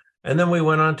one. And then we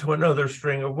went on to another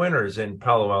string of winners in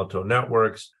Palo Alto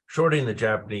Networks, shorting the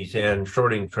Japanese yen,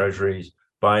 shorting treasuries,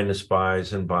 buying the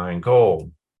SPYs, and buying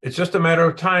gold. It's just a matter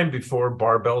of time before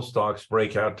barbell stocks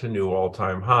break out to new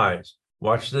all-time highs.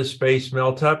 Watch this space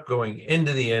melt up going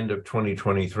into the end of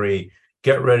 2023.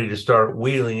 Get ready to start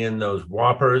wheeling in those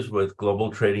whoppers with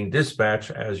Global Trading Dispatch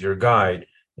as your guide.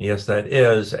 Yes, that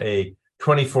is a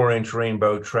 24-inch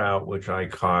rainbow trout, which I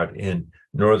caught in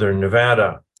northern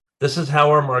Nevada. This is how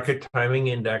our market timing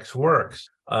index works.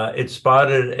 It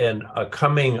spotted a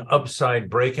coming upside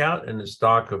breakout in the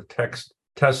stock of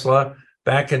Tesla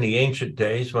back in the ancient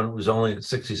days when it was only at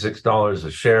 $66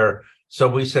 a share. So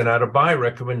we sent out a buy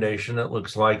recommendation that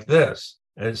looks like this.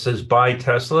 And it says buy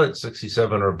Tesla at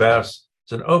 67 or best.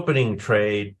 It's an opening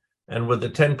trade. And with the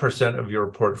 10% of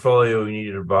your portfolio, you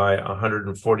need to buy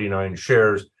 149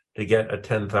 shares to get a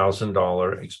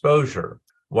 $10,000 exposure.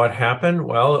 What happened?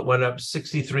 Well, it went up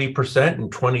 63% in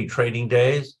 20 trading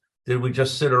days. Did we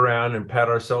just sit around and pat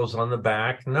ourselves on the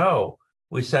back? No.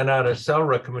 We sent out a sell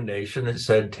recommendation that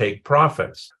said take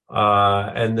profits.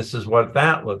 And this is what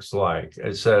that looks like.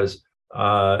 It says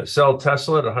sell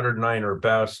Tesla at 109 or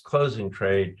best, closing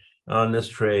trade. On this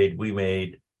trade, we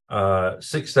made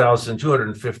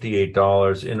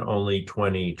 $6,258 in only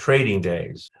 20 trading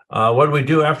days. What did we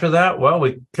do after that? Well,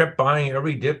 we kept buying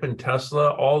every dip in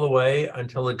Tesla all the way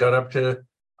until it got up to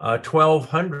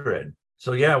 1,200.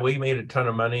 So yeah, we made a ton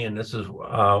of money, and this is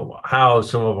how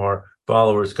some of our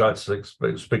followers got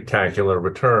spectacular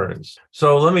returns.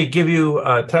 So let me give you,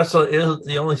 Tesla is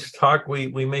the only stock we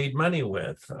made money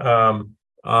with.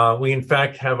 We in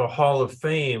fact have a hall of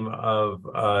fame of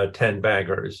 10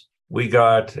 baggers. We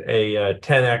got a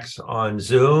 10x on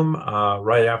Zoom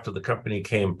right after the company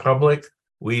came public.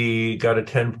 We got a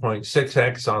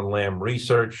 10.6x on Lam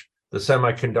Research, the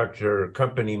semiconductor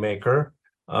company maker.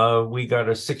 We got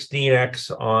a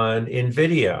 16x on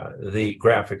NVIDIA, the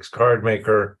graphics card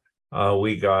maker.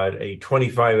 We got a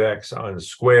 25x on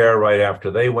Square right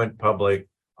after they went public.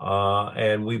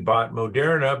 And we bought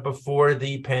Moderna before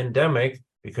the pandemic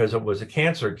because it was a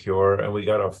cancer cure, and we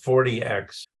got a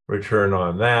 40x return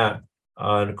on that.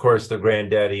 And of course, the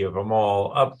granddaddy of them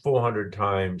all, up 400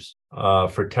 times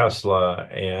for Tesla.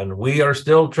 And we are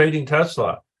still trading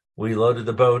Tesla. We loaded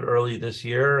the boat early this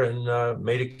year and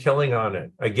made a killing on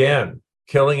it. Again,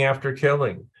 killing after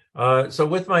killing. So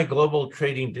with my global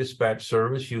trading dispatch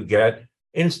service, you get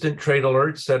instant trade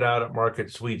alerts set out at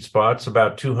market sweet spots,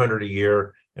 about 200 a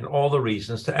year, and all the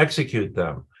reasons to execute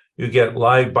them. You get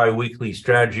live biweekly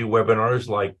strategy webinars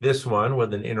like this one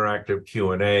with an interactive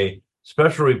Q&A,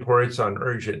 special reports on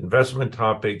urgent investment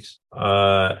topics,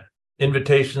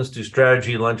 invitations to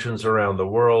strategy luncheons around the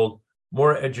world,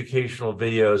 more educational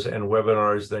videos and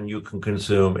webinars than you can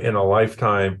consume in a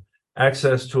lifetime,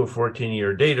 access to a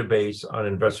 14-year database on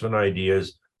investment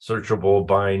ideas, searchable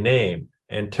by name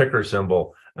and ticker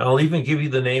symbol. And I'll even give you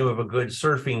the name of a good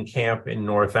surfing camp in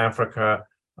North Africa.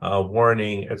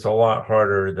 Warning, it's a lot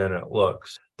harder than it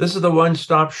looks. This is the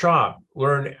one-stop shop.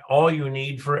 Learn all you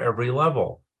need for every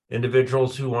level.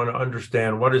 Individuals who want to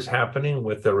understand what is happening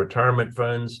with their retirement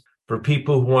funds, for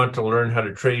people who want to learn how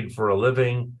to trade for a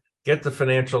living, get the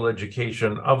financial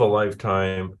education of a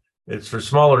lifetime. It's for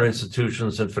smaller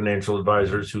institutions and financial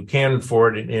advisors who can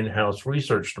afford an in-house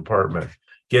research department.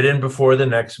 Get in before the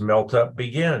next melt-up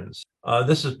begins.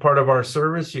 This is part of our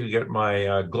service. You get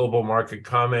my global market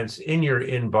comments in your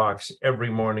inbox every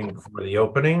morning before the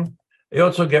opening. You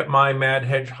also get my Mad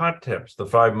Hedge hot tips, the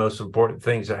 5 most important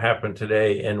things that happen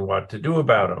today and what to do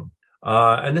about them.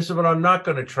 And this is what I'm not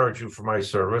going to charge you for my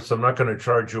service. I'm not going to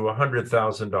charge you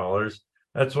 $100,000.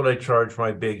 That's what I charge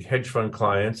my big hedge fund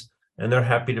clients, and they're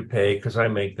happy to pay because I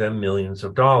make them millions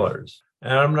of dollars.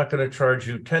 And I'm not going to charge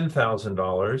you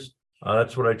 $10,000.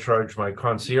 That's what I charge my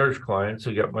concierge clients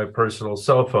who get my personal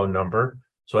cell phone number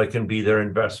so I can be their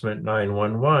investment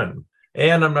 911.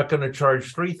 And I'm not going to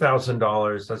charge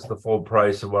 $3,000. That's the full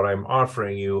price of what I'm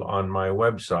offering you on my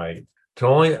website. To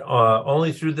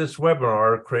only through this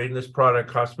webinar, creating this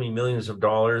product cost me millions of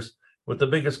dollars. With the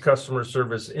biggest customer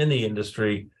service in the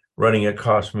industry, running it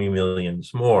cost me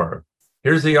millions more.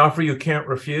 Here's the offer you can't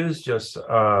refuse, just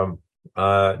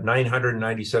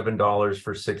 $997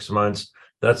 for 6 months.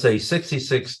 That's a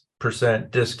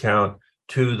 66% discount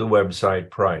to the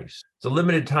website price. It's a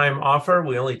limited time offer.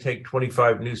 We only take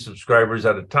 25 new subscribers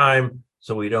at a time,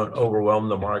 so we don't overwhelm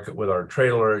the market with our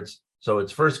trade alerts. So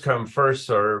it's first come, first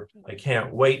serve. I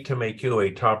can't wait to make you a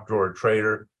top drawer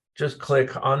trader. Just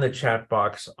click on the chat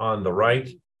box on the right.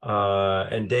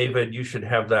 And David, you should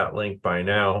have that link by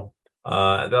now.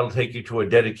 That'll take you to a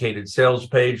dedicated sales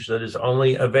page that is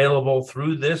only available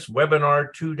through this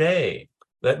webinar today.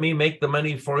 Let me make the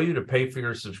money for you to pay for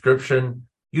your subscription.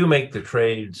 You make the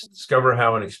trades. Discover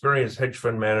how an experienced hedge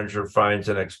fund manager finds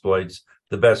and exploits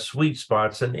the best sweet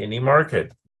spots in any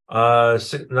market.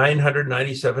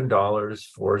 $997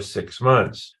 for 6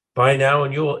 months. Buy now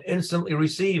and you will instantly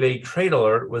receive a trade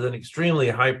alert with an extremely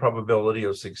high probability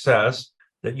of success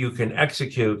that you can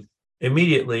execute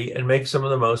immediately and make some of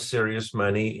the most serious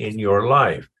money in your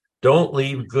life. Don't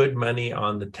leave good money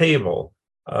on the table.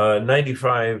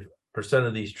 95%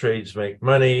 of these trades make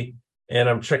money, and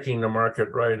I'm checking the market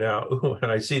right now. Ooh,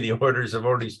 and I see the orders have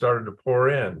already started to pour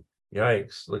in.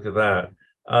 Yikes, look at that.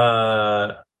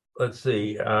 Let's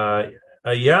see.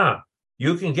 Yeah,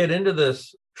 You can get into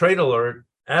this trade alert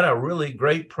at a really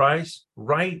great price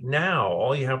right now.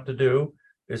 All you have to do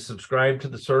is subscribe to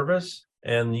the service,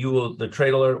 and the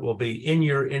trade alert will be in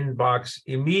your inbox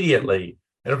immediately.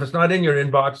 And if it's not in your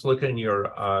inbox, look in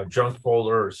your junk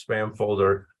folder or spam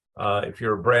folder. If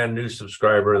you're a brand new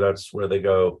subscriber, that's where they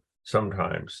go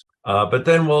sometimes. But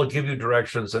then we'll give you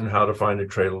directions on how to find a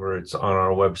trade alerts on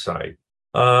our website.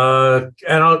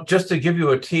 Just to give you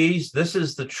a tease, this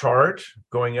is the chart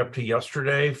going up to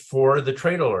yesterday for the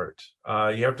trade alert.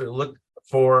 You have to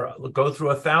go through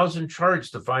 1,000 charts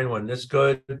to find one this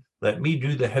good. Let me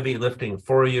do the heavy lifting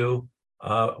for you.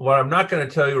 What I'm not going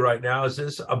to tell you right now is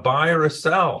this a buy or a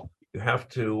sell. You have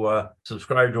to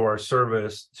subscribe to our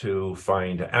service to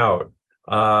find out.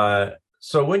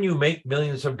 So when you make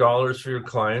millions of dollars for your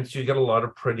clients, you get a lot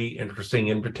of pretty interesting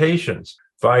invitations.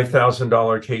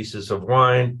 $5,000 cases of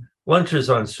wine, lunches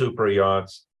on super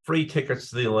yachts, free tickets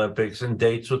to the Olympics, and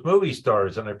dates with movie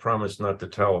stars. And I promise not to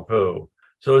tell who.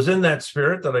 So it was in that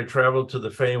spirit that I traveled to the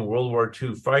famed World War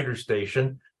II fighter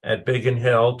station at Biggin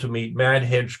Hill to meet Mad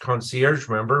Hedge concierge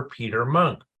member Peter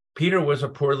Monk. Peter was a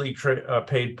poorly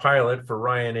paid pilot for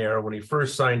Ryanair when he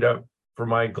first signed up for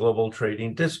my global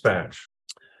trading dispatch.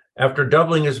 After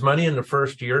doubling his money in the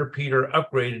first year, Peter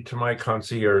upgraded to my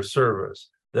concierge service.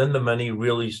 Then the money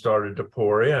really started to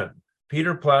pour in.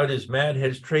 Peter plowed his Mad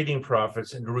Hedge trading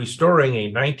profits into restoring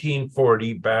a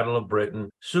 1940 Battle of Britain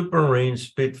Supermarine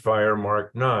Spitfire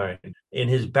Mark IX in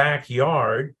his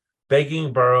backyard,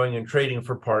 begging, borrowing, and trading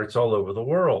for parts all over the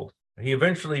world. He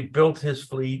eventually built his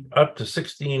fleet up to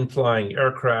 16 flying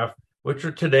aircraft, which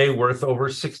are today worth over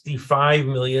 $65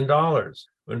 million.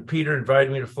 When Peter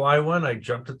invited me to fly one, I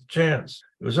jumped at the chance.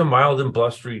 It was a mild and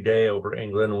blustery day over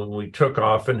England when we took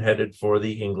off and headed for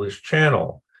the English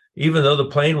Channel. Even though the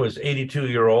plane was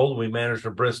 82-year-old, we managed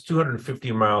to brisk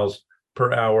 250 miles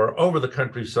per hour over the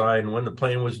countryside, and when the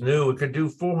plane was new, it could do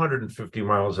 450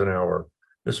 miles an hour.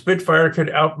 The Spitfire could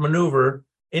outmaneuver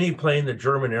any plane the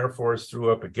German Air Force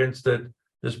threw up against it.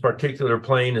 This particular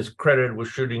plane is credited with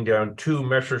shooting down 2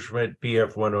 Messerschmitt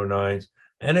Bf-109s,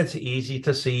 and it's easy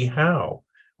to see how.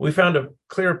 We found a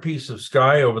clear piece of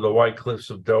sky over the white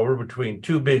cliffs of Dover between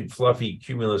 2 big fluffy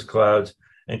cumulus clouds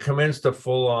and commenced a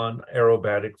full-on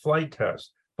aerobatic flight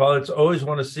test. Pilots always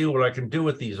want to see what I can do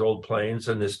with these old planes,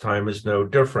 and this time is no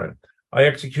different. I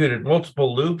executed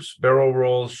multiple loops, barrel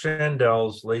rolls,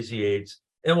 chandelles, lazy eights,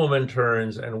 Immelman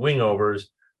turns, and wingovers,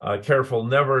 careful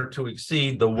never to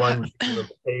exceed the 1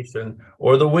 limitation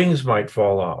or the wings might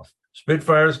fall off.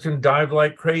 Spitfires can dive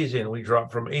like crazy, and we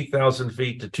dropped from 8,000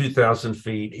 feet to 2,000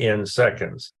 feet in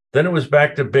seconds. Then it was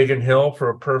back to Biggin Hill for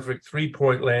a perfect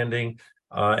 3-point landing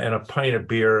and a pint of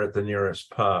beer at the nearest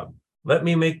pub. Let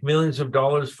me make millions of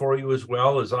dollars for you as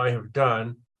well as I have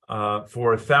done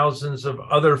for thousands of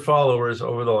other followers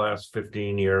over the last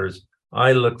 15 years.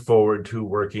 I look forward to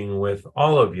working with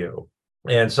all of you.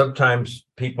 And sometimes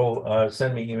people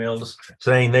send me emails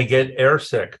saying they get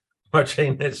airsick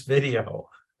watching this video.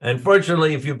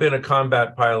 Unfortunately, if you've been a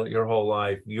combat pilot your whole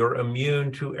life, you're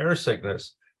immune to air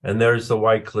sickness. And there's the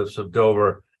White Cliffs of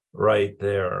Dover right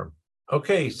there.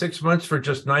 Okay, 6 months for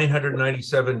just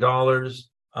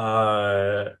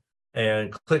 $997.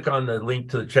 And click on the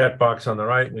link to the chat box on the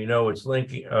right. We know it's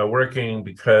working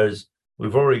because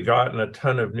we've already gotten a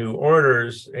ton of new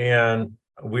orders, and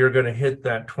we're going to hit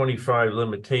that 25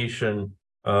 limitation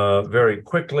very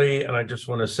quickly. And I just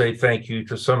want to say thank you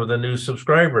to some of the new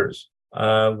subscribers.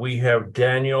 We have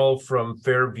Daniel from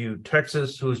Fairview,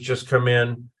 Texas, who's just come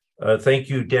in. Thank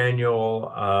you,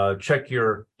 Daniel. Check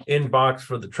your inbox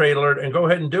for the trade alert and go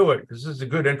ahead and do it, because this is a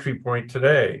good entry point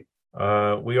today.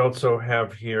 We also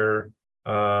have here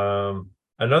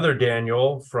another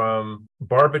Daniel from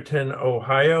Barberton,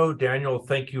 Ohio. Daniel,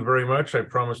 thank you very much. I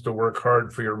promise to work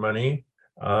hard for your money.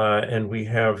 And we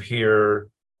have here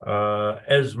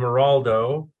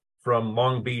Esmeraldo from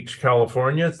Long Beach,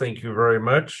 California. Thank you very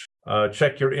much.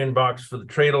 Check your inbox for the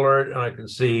trade alert, and I can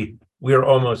see we are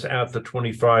almost at the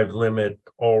 25 limit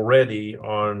already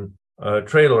on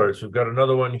trade alerts. We've got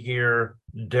another one here,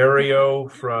 Dario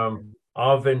from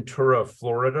Aventura,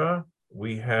 Florida.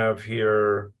 We have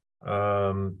here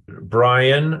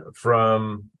Brian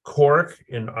from Cork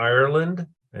in Ireland,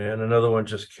 and another one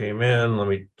just came in. Let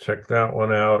me check that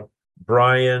one out.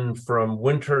 Brian from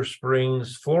Winter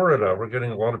Springs, Florida. We're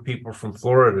getting a lot of people from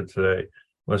Florida today.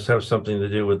 Must have something to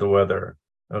do with the weather.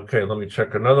 Okay, let me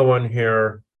check another one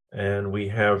here. And we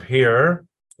have here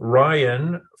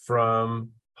Ryan from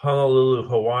Honolulu,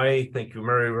 Hawaii. Thank you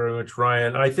very, very much,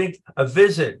 Ryan. I think a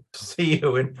visit to see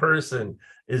you in person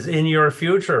is in your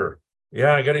future.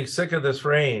 Yeah, getting sick of this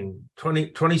rain.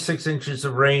 26 inches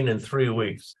of rain in 3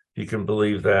 weeks. You can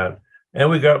believe that. And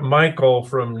we got Michael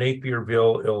from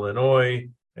Napierville, Illinois,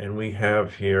 and we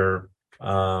have here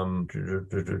Alan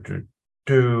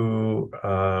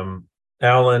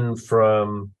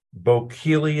from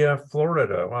Bokeelia,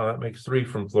 Florida. Wow, that makes 3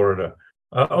 from Florida.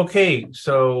 Okay,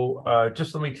 so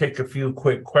just let me take a few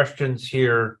quick questions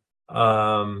here.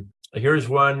 Here's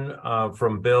one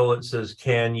from Bill. It says,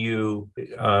 can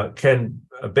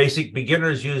basic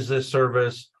beginners use this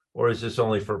service, or is this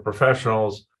only for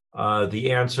professionals?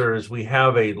 The answer is we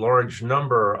have a large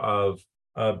number of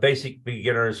basic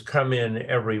beginners come in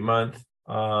every month,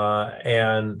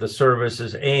 and the service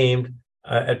is aimed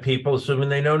at people assuming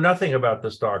they know nothing about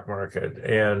the stock market.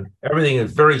 And everything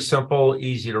is very simple,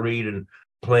 easy to read, and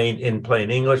plain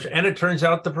English. And it turns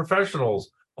out the professionals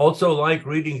also like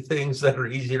reading things that are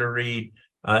easy to read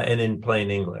and in plain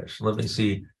English. Let me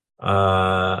see.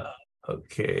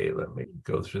 Okay, let me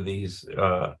go through these.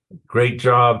 Great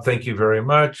job. Thank you very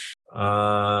much.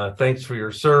 Thanks for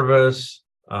your service.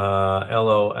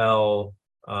 LOL.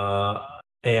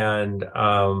 And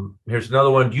here's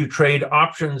another one. Do you trade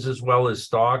options as well as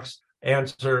stocks?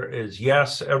 Answer is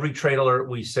yes. Every trade alert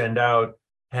we send out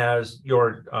has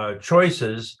your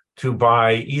choices to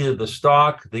buy either the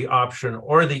stock, the option,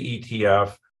 or the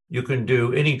ETF. You can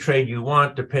do any trade you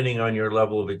want depending on your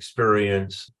level of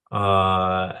experience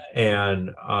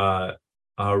and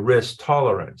risk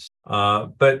tolerance.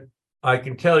 But I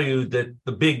can tell you that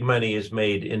the big money is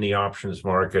made in the options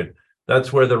market.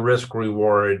 That's where the risk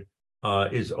reward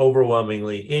is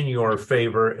overwhelmingly in your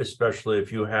favor, especially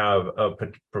if you have a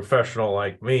professional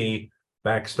like me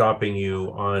backstopping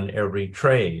you on every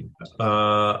trade.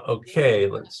 Okay,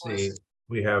 let's see.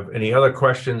 We have any other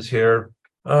questions here?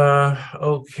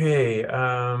 Okay,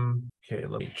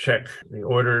 let me check the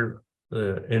order,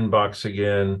 the inbox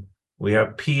again. We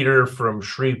have Peter from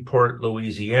Shreveport,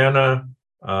 Louisiana.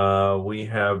 We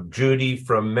have Judy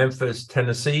from Memphis,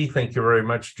 Tennessee. Thank you very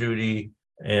much, Judy.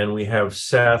 And we have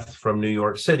Seth from New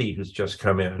York City, who's just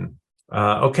come in.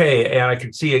 Okay, and I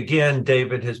can see again,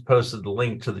 David has posted the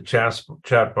link to the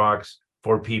chat box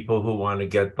for people who want to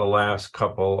get the last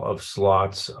couple of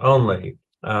slots only.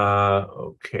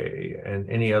 Okay, and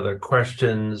any other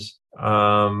questions?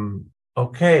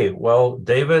 Okay, well,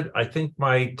 David, I think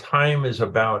my time is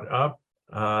about up.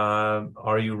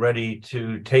 Are you ready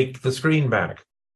to take the screen back?